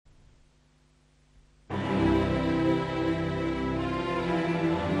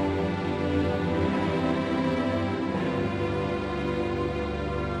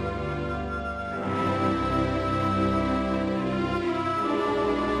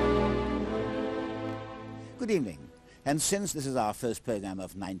Good evening, and since this is our first program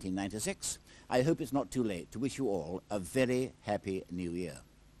of 1996, I hope it's not too late to wish you all a very happy new year.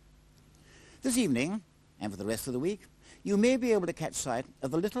 This evening, and for the rest of the week, you may be able to catch sight of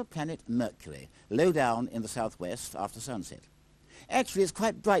the little planet Mercury, low down in the southwest after sunset. Actually, it's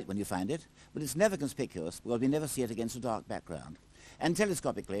quite bright when you find it, but it's never conspicuous because we never see it against a dark background. And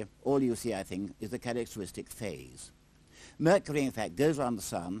telescopically, all you see, I think, is the characteristic phase. Mercury, in fact, goes around the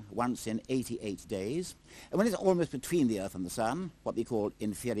Sun once in 88 days, and when it's almost between the Earth and the Sun, what we call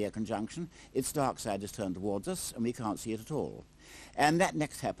inferior conjunction, its dark side is turned towards us, and we can't see it at all. And that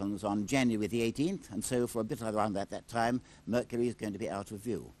next happens on January the 18th, and so for a bit around that time, Mercury is going to be out of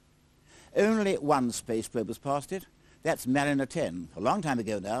view. Only one space probe has passed it. That's Mariner 10, a long time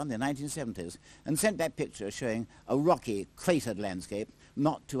ago now, in the 1970s, and sent back pictures showing a rocky, cratered landscape,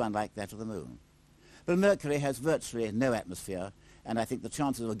 not too unlike that of the Moon. But Mercury has virtually no atmosphere, and I think the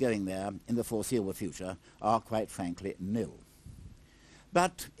chances of going there in the foreseeable future are, quite frankly, nil.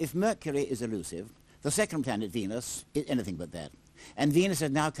 But if Mercury is elusive, the second planet, Venus, is anything but that. And Venus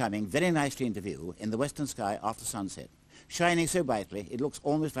is now coming very nicely into view in the western sky after sunset, shining so brightly it looks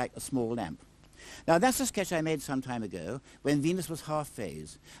almost like a small lamp. Now, that's a sketch I made some time ago when Venus was half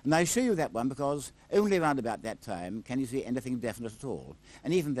phase. And I show you that one because only around about that time can you see anything definite at all.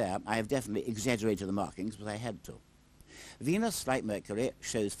 And even there, I have definitely exaggerated the markings, but I had to. Venus, like Mercury,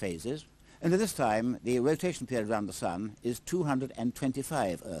 shows phases. And at this time, the rotation period around the Sun is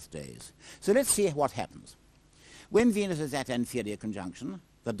 225 Earth days. So let's see what happens. When Venus is at inferior conjunction,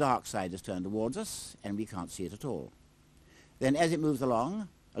 the dark side is turned towards us, and we can't see it at all. Then as it moves along,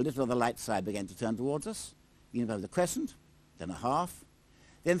 a little of the light side began to turn towards us. You know, the crescent, then a half,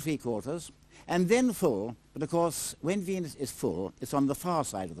 then three-quarters, and then full. But of course, when Venus is full, it's on the far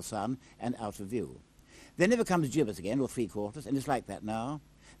side of the Sun and out of view. Then it becomes gibbous again, or three-quarters, and it's like that now,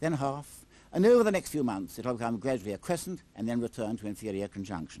 then half, and over the next few months it'll become gradually a crescent and then return to inferior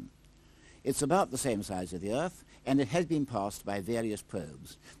conjunction. It's about the same size as the Earth, and it has been passed by various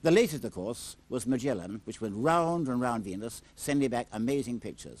probes. The latest, of course, was Magellan, which went round and round Venus, sending back amazing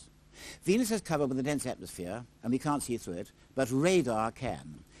pictures. Venus is covered with a dense atmosphere, and we can't see through it, but radar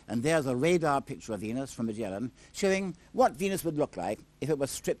can. And there's a radar picture of Venus from Magellan, showing what Venus would look like if it was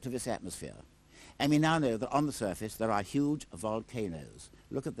stripped of its atmosphere. And we now know that on the surface there are huge volcanoes.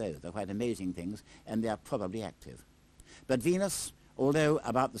 Look at those, they're quite amazing things, and they are probably active. But Venus, although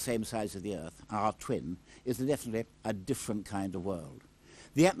about the same size as the Earth, our twin, is definitely a different kind of world.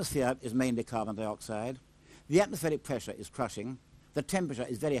 The atmosphere is mainly carbon dioxide. The atmospheric pressure is crushing. The temperature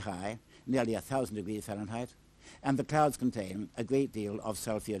is very high, nearly 1,000 degrees Fahrenheit, and the clouds contain a great deal of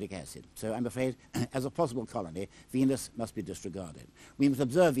sulfuric acid. So I'm afraid, as a possible colony, Venus must be disregarded. We must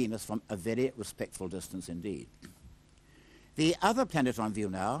observe Venus from a very respectful distance indeed. The other planet on view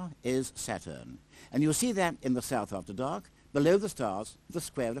now is Saturn, and you'll see that in the south after dark, below the stars, the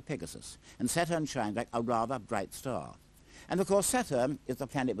square of Pegasus, and Saturn shines like a rather bright star. And of course Saturn is the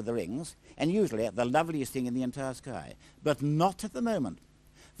planet with the rings, and usually the loveliest thing in the entire sky, but not at the moment.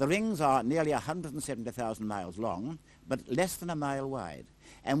 The rings are nearly 170,000 miles long, but less than a mile wide.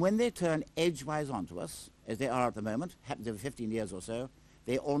 And when they turn edgewise onto us, as they are at the moment, happens every 15 years or so,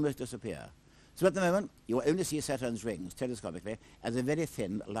 they almost disappear. So at the moment, you will only see Saturn's rings telescopically as a very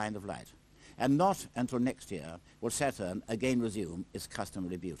thin line of light. And not until next year will Saturn again resume its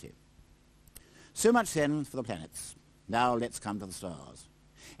customary beauty. So much then for the planets. Now let's come to the stars.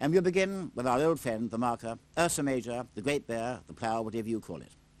 And we'll begin with our old friend, the marker, Ursa Major, the Great Bear, the Plough, whatever you call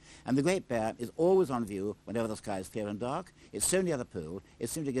it. And the Great Bear is always on view whenever the sky is clear and dark. It's so near the pole, it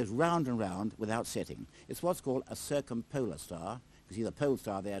simply goes round and round without setting. It's what's called a circumpolar star. You see the pole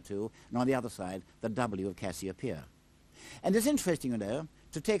star there too, and on the other side, the W of Cassiopeia. And it's interesting, you know,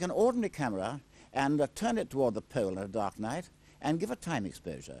 to take an ordinary camera and turn it toward the pole on a dark night and give a time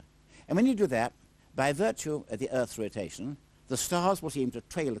exposure. And when you do that, by virtue of the Earth's rotation, the stars will seem to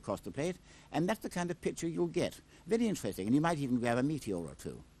trail across the plate, and that's the kind of picture you'll get. Very interesting, and you might even grab a meteor or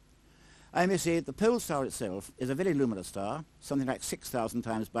two. I may say the pole star itself is a very luminous star, something like 6,000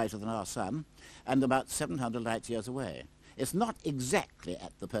 times brighter than our Sun, and about 700 light years away. It's not exactly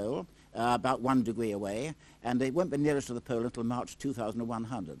at the pole, about 1 degree away, and it won't be nearest to the pole until March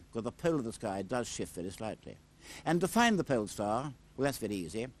 2100, because the pole of the sky does shift very slightly. And to find the pole star, well, that's very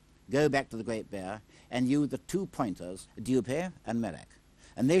easy. Go back to the Great Bear and use the 2 pointers, Diopé and Merak.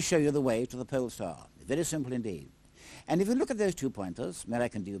 And they show you the way to the pole star. Very simple indeed. And if you look at those 2 pointers,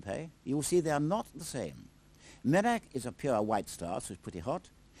 Merak and Diopé, you will see they are not the same. Merak is a pure white star, so it's pretty hot.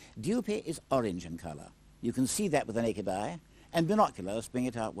 Diopé is orange in color. You can see that with the naked eye, and binoculars bring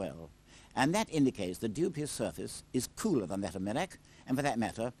it out well. And that indicates that Diopé's surface is cooler than that of Merak, and for that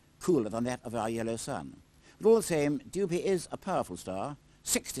matter, cooler than that of our yellow sun. But all the same, Dupe is a powerful star,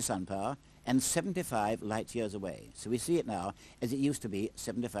 60 sun power, and 75 light years away. So we see it now as it used to be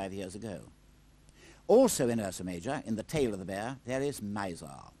 75 years ago. Also in Ursa Major, in the tail of the bear, there is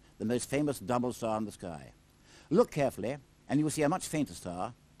Mizar, the most famous double star in the sky. Look carefully, and you will see a much fainter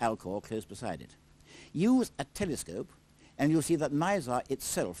star, Alcor, close beside it. Use a telescope, and you'll see that Mizar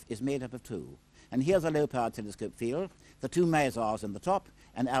itself is made up of two. And here's a low-power telescope field, the two Mizars in the top,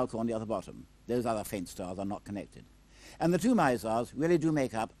 and Alcor on the other bottom. Those other faint stars are not connected. And the two Mizars really do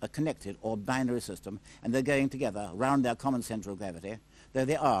make up a connected or binary system, and they're going together round their common centre of gravity, though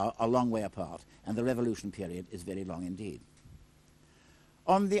they are a long way apart, and the revolution period is very long indeed.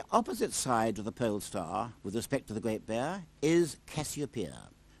 On the opposite side of the pole star, with respect to the Great Bear, is Cassiopeia,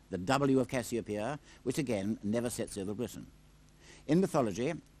 the W of Cassiopeia, which again never sets over Britain. In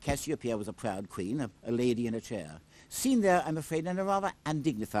mythology, Cassiopeia was a proud queen, a lady in a chair, seen there, I'm afraid, in a rather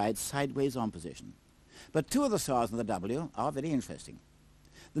undignified sideways-on position. But two of the stars in the W are very interesting.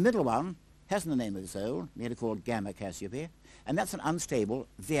 The middle one hasn't a name of its own, merely called Gamma Cassiopeiae, and that's an unstable,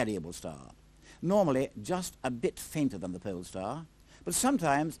 variable star. Normally just a bit fainter than the pole star, but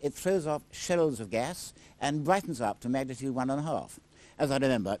sometimes it throws off shells of gas and brightens up to magnitude 1.5, as I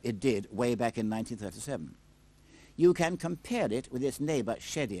remember it did way back in 1937. You can compare it with its neighbour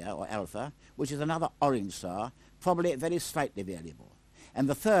Schedia, or Alpha, which is another orange star, probably very slightly variable. And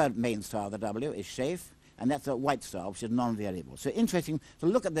the third main star of the W is Schaefer, and that's a white star, which is non-variable. So interesting to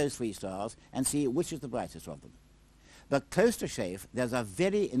look at those three stars and see which is the brightest of them. But close to Schaefer, there's a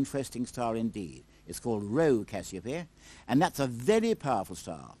very interesting star indeed. It's called Rho Cassiopeiae, and that's a very powerful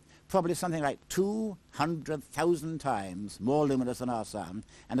star, probably something like 200,000 times more luminous than our Sun,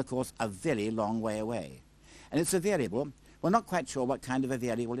 and of course a very long way away. And it's a variable. We're not quite sure what kind of a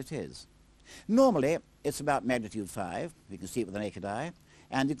variable it is. Normally, it's about magnitude 5. You can see it with the naked eye,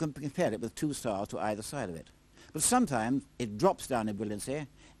 and you can compare it with two stars to either side of it. But sometimes it drops down in brilliancy,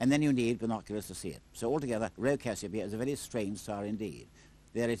 and then you need binoculars to see it. So altogether, Rho Cassiopeiae is a very strange star indeed.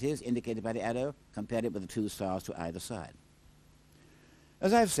 There it is, indicated by the arrow. Compare it with the two stars to either side.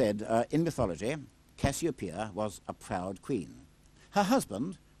 As I've said, in mythology, Cassiopeia was a proud queen. Her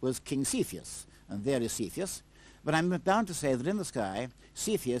husband was King Cepheus, and there is Cepheus, but I'm bound to say that in the sky,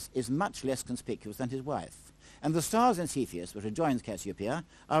 Cepheus is much less conspicuous than his wife, and the stars in Cepheus, which adjoins Cassiopeia,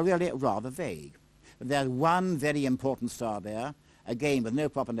 are really rather vague. There's one very important star there, again with no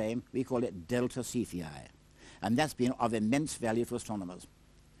proper name. We call it Delta Cephei, and that's been of immense value to astronomers.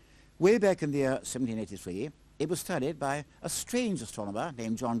 Way back in the year 1783, it was studied by a strange astronomer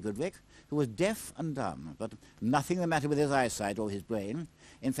named John Goodricke, who was deaf and dumb, but nothing the matter with his eyesight or his brain.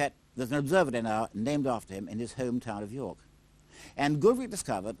 In fact, there's an observatory now named after him in his hometown of York. And Goodricke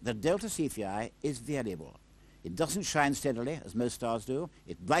discovered that Delta Cephei is variable. It doesn't shine steadily, as most stars do.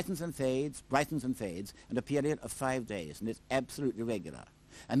 It brightens and fades, in a period of 5 days, and it's absolutely regular.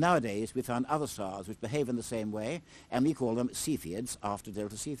 And nowadays, we found other stars which behave in the same way, and we call them Cepheids after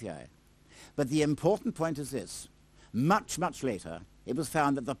Delta Cephei. But the important point is this. Much, much later, it was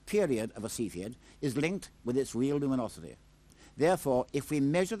found that the period of a Cepheid is linked with its real luminosity. Therefore, if we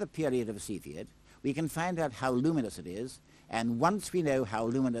measure the period of a Cepheid, we can find out how luminous it is, and once we know how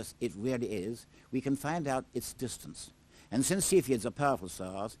luminous it really is, we can find out its distance. And since Cepheids are powerful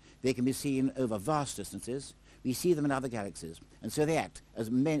stars, they can be seen over vast distances. We see them in other galaxies, and so they act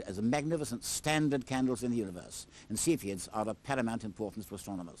as magnificent standard candles in the universe, and Cepheids are of paramount importance to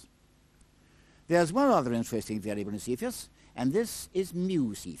astronomers. There's one other interesting variable in Cepheus, and this is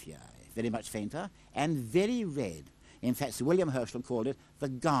Mu Cephei, very much fainter and very red. In fact, Sir William Herschel called it the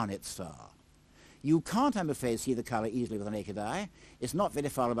garnet star. You can't, I'm afraid, see the colour easily with the naked eye. It's not very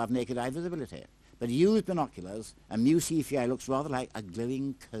far above naked eye visibility. But use binoculars, and Mu Cephei looks rather like a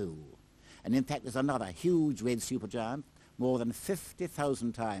glowing coal. And in fact, there's another huge red supergiant, more than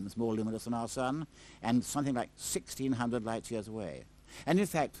 50,000 times more luminous than our Sun, and something like 1,600 light years away. And in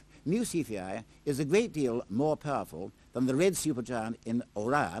fact, Mu Cephei is a great deal more powerful than the red supergiant in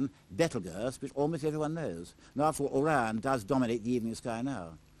Orion, Betelgeuse, which almost everyone knows. Now, after all, Orion does dominate the evening sky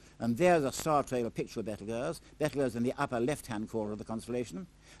now. And there's a star trail picture of Betelgeuse. Betelgeuse in the upper left-hand corner of the constellation. And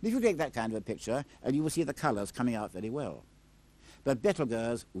if you take that kind of a picture, you will see the colours coming out very well. But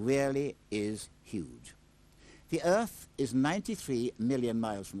Betelgeuse really is huge. The Earth is 93 million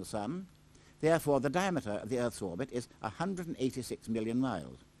miles from the Sun. Therefore, the diameter of the Earth's orbit is 186 million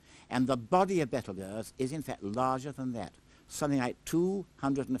miles. And the body of Betelgeuse is in fact larger than that, something like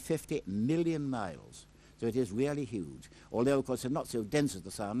 250 million miles. So it is really huge. Although, of course, it's not so dense as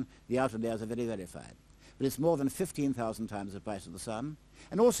the Sun, the outer layers are very rarefied. But it's more than 15,000 times as bright as the Sun.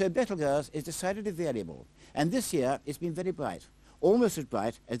 And also, Betelgeuse is decidedly variable. And this year, it's been very bright, almost as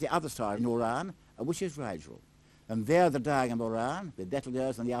bright as the other star in Orion, which is Rigel. And there the diagram of Orion, with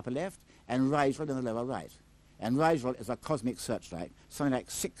Betelgeuse on the upper left, and Rigel in the lower right. And Rigel is a cosmic searchlight, something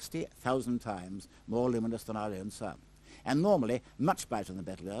like 60,000 times more luminous than our own sun. And normally much brighter than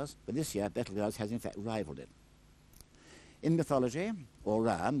Betelgeuse, but this year Betelgeuse has in fact rivaled it. In mythology,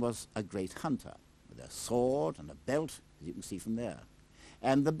 Orion was a great hunter, with a sword and a belt, as you can see from there.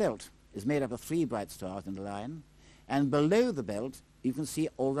 And the belt is made up of 3 bright stars in a line, and below the belt you can see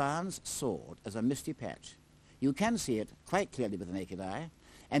Orion's sword as a misty patch. You can see it quite clearly with the naked eye,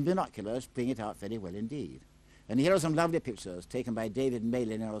 and binoculars bring it out very well indeed. And here are some lovely pictures taken by David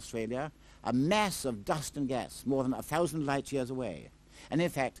Malin in Australia, a mass of dust and gas more than 1,000 light years away. And in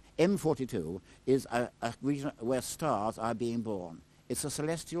fact, M42 is a region where stars are being born. It's a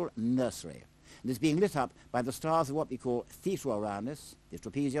celestial nursery. And it's being lit up by the stars of what we call Theta Orionis, the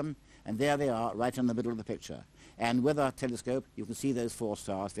trapezium, and there they are right in the middle of the picture. And with a telescope, you can see those 4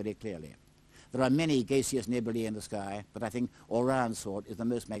 stars very clearly. There are many gaseous nebulae in the sky, but I think Orion's sword is the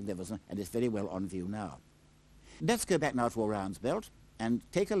most magnificent and is very well on view now. Let's go back now to Orion's belt and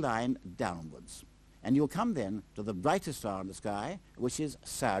take a line downwards. And you'll come then to the brightest star in the sky, which is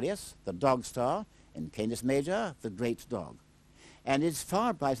Sirius, the dog star, in Canis Major, the great dog. And it's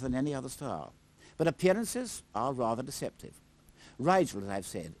far brighter than any other star. But appearances are rather deceptive. Rigel, as I've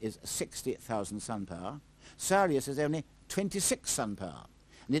said, is 60,000 sun power. Sirius is only 26 sun power.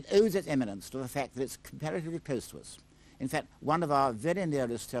 And it owes its eminence to the fact that it's comparatively close to us. In fact, one of our very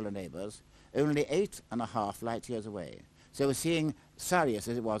nearest stellar neighbours, only 8.5 light years away. So we're seeing Sirius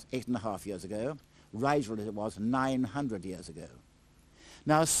as it was 8.5 years ago, Rigel as it was 900 years ago.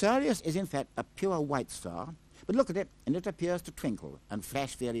 Now Sirius is in fact a pure white star, but look at it and it appears to twinkle and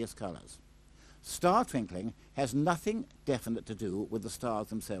flash various colours. Star twinkling has nothing definite to do with the stars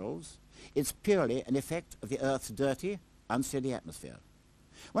themselves. It's purely an effect of the Earth's dirty, unsteady atmosphere.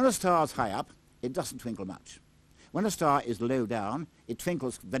 When a star is high up, it doesn't twinkle much. When a star is low down, it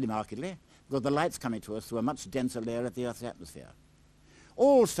twinkles very markedly because the light's coming to us through a much denser layer of the Earth's atmosphere.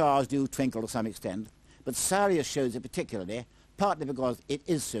 All stars do twinkle to some extent, but Sirius shows it particularly, partly because it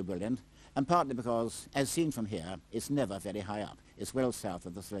is so brilliant, and partly because, as seen from here, it's never very high up. It's well south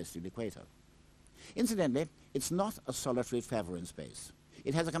of the celestial equator. Incidentally, it's not a solitary traveller in space.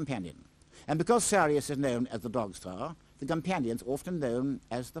 It has a companion. And because Sirius is known as the dog star, the companion's often known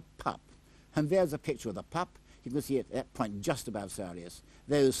as the pup. And there's a picture of the pup. You can see it at that point just above Sirius.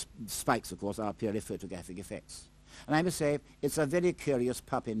 Those spikes, of course, are purely photographic effects. And I must say, it's a very curious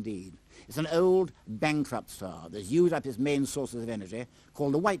pup indeed. It's an old, bankrupt star that's used up its main sources of energy,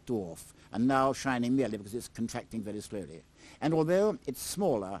 called the white dwarf, and now shining merely because it's contracting very slowly. And although it's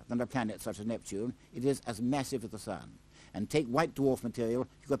smaller than a planet such as Neptune, it is as massive as the Sun. And take white dwarf material,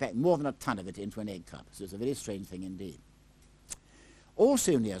 you could pack more than a ton of it into an egg cup. So it's a very strange thing indeed.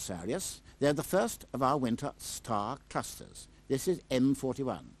 Also near Sirius, they're the first of our winter star clusters. This is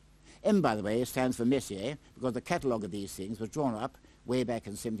M41. M, by the way, stands for Messier, because the catalogue of these things was drawn up way back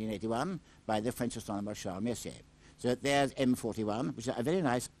in 1781 by the French astronomer Charles Messier. So there's M41, which is a very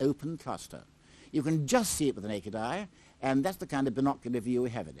nice open cluster. You can just see it with the naked eye, and that's the kind of binocular view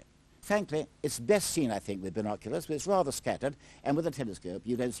we have in it. Frankly, it's best seen, I think, with binoculars, but it's rather scattered, and with a telescope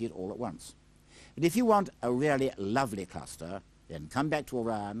you don't see it all at once. But if you want a really lovely cluster, then come back to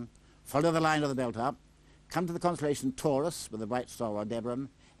Orion, follow the line of the belt up, come to the constellation Taurus with the bright star Aldebaran,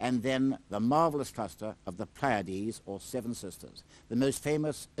 and then the marvellous cluster of the Pleiades, or Seven Sisters, the most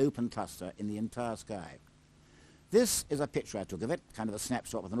famous open cluster in the entire sky. This is a picture I took of it, kind of a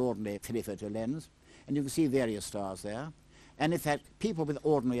snapshot with an ordinary telephoto lens, and you can see various stars there. And in fact, people with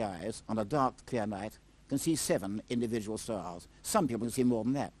ordinary eyes on a dark, clear night can see 7 individual stars. Some people can see more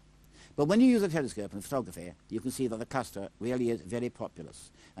than that. But when you use a telescope in photography, you can see that the cluster really is very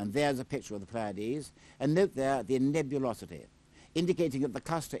populous. And there's a picture of the Pleiades, and note there the nebulosity, indicating that the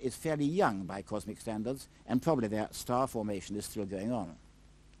cluster is fairly young by cosmic standards, and probably their star formation is still going on.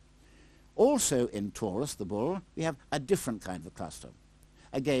 Also in Taurus, the bull, we have a different kind of cluster.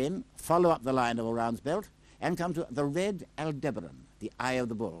 Again, follow up the line of Orion's belt and come to the red Aldebaran, the eye of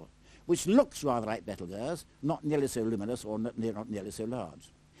the bull, which looks rather like Betelgeuse, not nearly so luminous or not nearly so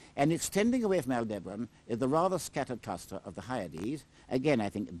large. And extending away from Aldebaran is the rather scattered cluster of the Hyades, again I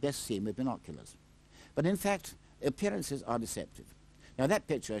think best seen with binoculars. But in fact, appearances are deceptive. Now that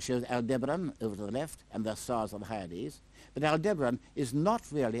picture shows Aldebaran over to the left and the stars of the Hyades, but Aldebaran is not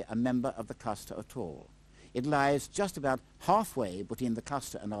really a member of the cluster at all. It lies just about halfway between the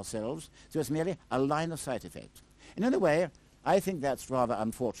cluster and ourselves, so it's merely a line-of-sight effect. And in a way, I think that's rather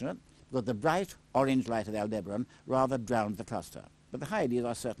unfortunate, because the bright orange light of Aldebaran rather drowned the cluster. But the Hyades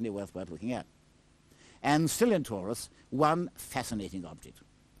are certainly worthwhile looking at. And still in Taurus, one fascinating object.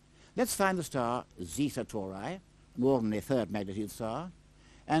 Let's find the star Zeta Tauri, an ordinary third magnitude star,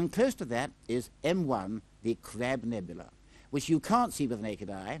 and close to that is M1, the Crab Nebula, which you can't see with the naked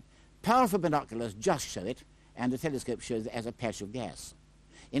eye. Powerful binoculars just show it, and the telescope shows it as a patch of gas.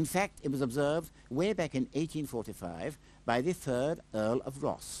 In fact, it was observed way back in 1845 by the 3rd Earl of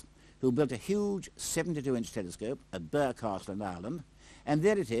Rosse, who built a huge 72-inch telescope at Birr Castle in Ireland, and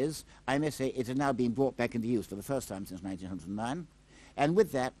there it is. I may say it has now been brought back into use for the first time since 1909, and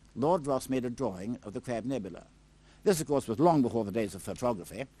with that, Lord Rosse made a drawing of the Crab Nebula. This, of course, was long before the days of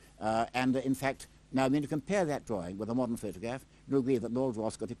photography, and in fact, now when you compare that drawing with a modern photograph, you'll agree that Lord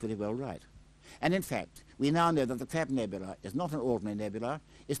Rosse got it pretty well right. And in fact, we now know that the Crab Nebula is not an ordinary nebula.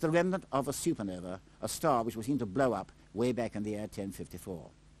 It's the remnant of a supernova, a star which was seen to blow up way back in the year 1054.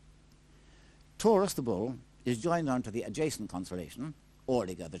 Taurus, the bull, is joined on to the adjacent constellation,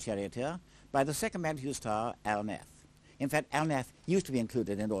 Auriga, the charioteer, by the second magnitude star Alnath. In fact, Alnath used to be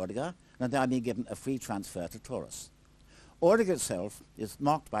included in Auriga, and now being given a free transfer to Taurus. Auriga itself is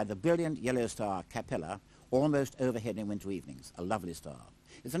marked by the brilliant yellow star Capella, almost overhead in winter evenings, a lovely star.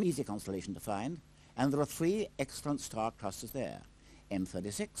 It's an easy constellation to find, and there are 3 excellent star clusters there,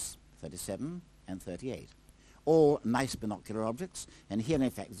 M36, 37, and 38. All nice binocular objects, and here in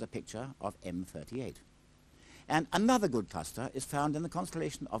fact is a picture of M38. And another good cluster is found in the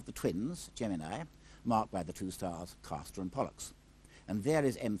constellation of the twins, Gemini, marked by the 2 stars Castor and Pollux. And there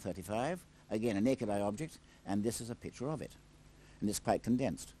is M35, again a naked eye object, and this is a picture of it. And it's quite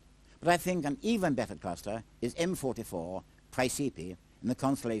condensed. But I think an even better cluster is M44, Praesepe, in the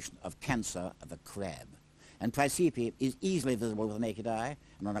constellation of Cancer, the Crab. And Praesepe is easily visible with the naked eye,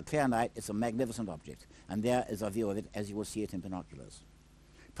 and on a clear night it's a magnificent object. And there is a view of it as you will see it in binoculars.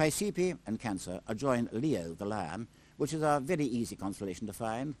 Praesepe and Cancer adjoin Leo, the Lion, which is a very easy constellation to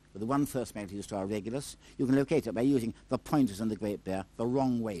find, with the 1 first magnitude star Regulus. You can locate it by using the pointers in the Great Bear the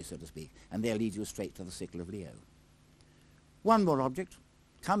wrong way, so to speak, and they'll lead you straight to the sickle of Leo. One more object,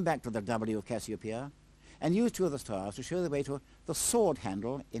 come back to the W of Cassiopeia, and use 2 of the stars to show the way to the sword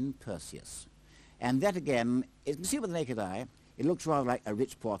handle in Perseus. And that again, you can see it with the naked eye, it looks rather like a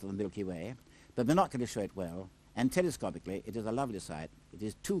rich part of the Milky Way, but binoculars show it well, and telescopically it is a lovely sight. It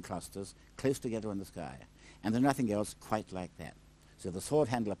is 2 clusters close together in the sky, and there's nothing else quite like that. So the sword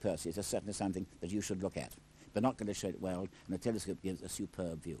handle of Perseus is certainly something that you should look at. Binoculars show it well, and the telescope gives a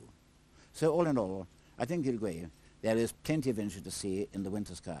superb view. So all in all, I think you'll agree, there is plenty of interest to see in the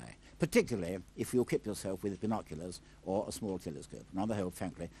winter sky, particularly if you equip yourself with binoculars or a small telescope. And on the whole,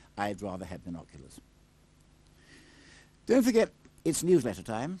 frankly, I'd rather have binoculars. Don't forget, it's newsletter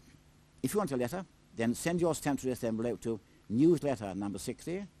time. If you want a letter, then send your stamped addressed envelope to newsletter number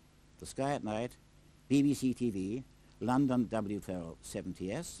 60, The Sky at Night, BBC TV, London W12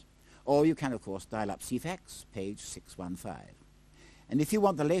 7TS, or you can, of course, dial up CFAX, page 615. And if you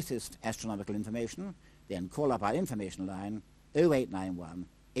want the latest astronomical information, then call up our information line 0891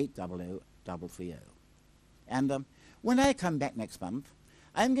 800 330. And when I come back next month,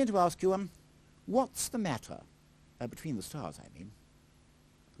 I'm going to ask you, what's the matter? Between the stars, I mean.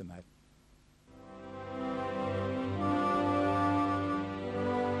 Good night.